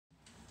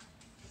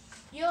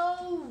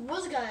Yo,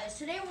 what's up guys?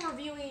 Today we're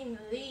reviewing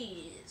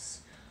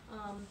these.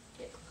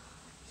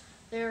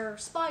 They're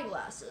spy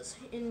glasses,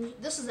 and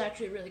this is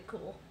actually really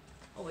cool.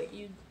 Oh wait,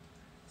 you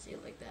see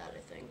it like that, I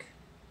think.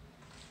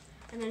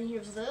 And then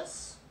here's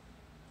this.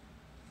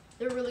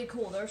 They're really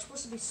cool. They're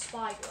supposed to be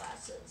spy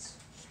glasses.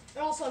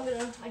 And also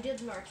I did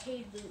an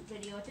arcade loot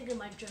video. I think it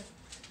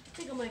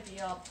might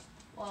be up.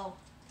 Well,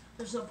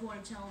 there's no point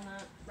in telling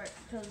that, right?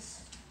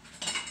 Because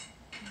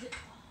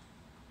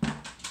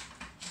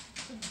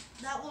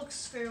that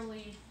looks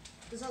fairly.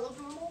 Does that look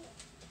normal?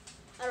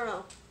 I don't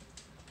know.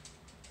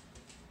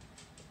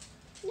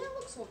 Yeah, it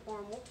looks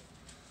normal.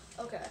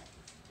 Okay.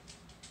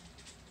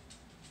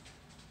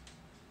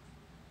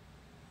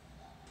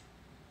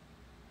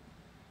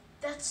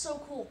 That's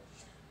so cool.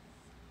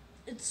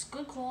 It's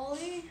good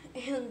quality,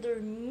 and they're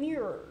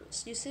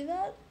mirrors. You see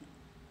that?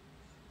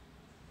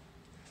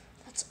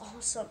 That's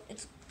awesome.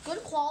 It's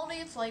good quality.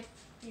 It's like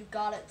you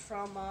got it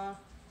from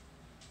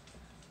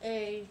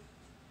a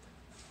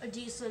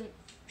decent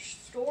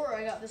store.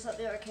 I got this at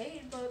the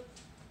arcade, but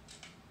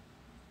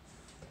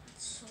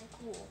it's so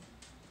cool.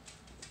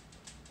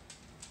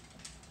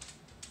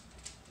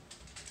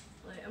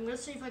 Wait, I'm gonna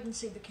see if I can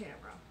see the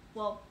camera.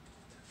 Well,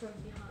 from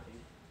behind.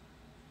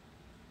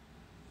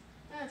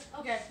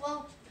 Okay,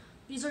 well,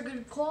 these are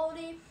good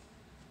quality.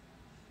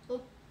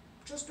 Look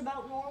just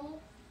about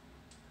normal.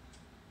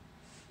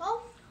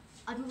 Well,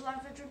 I've been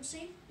Black Veteran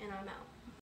C, and I'm out.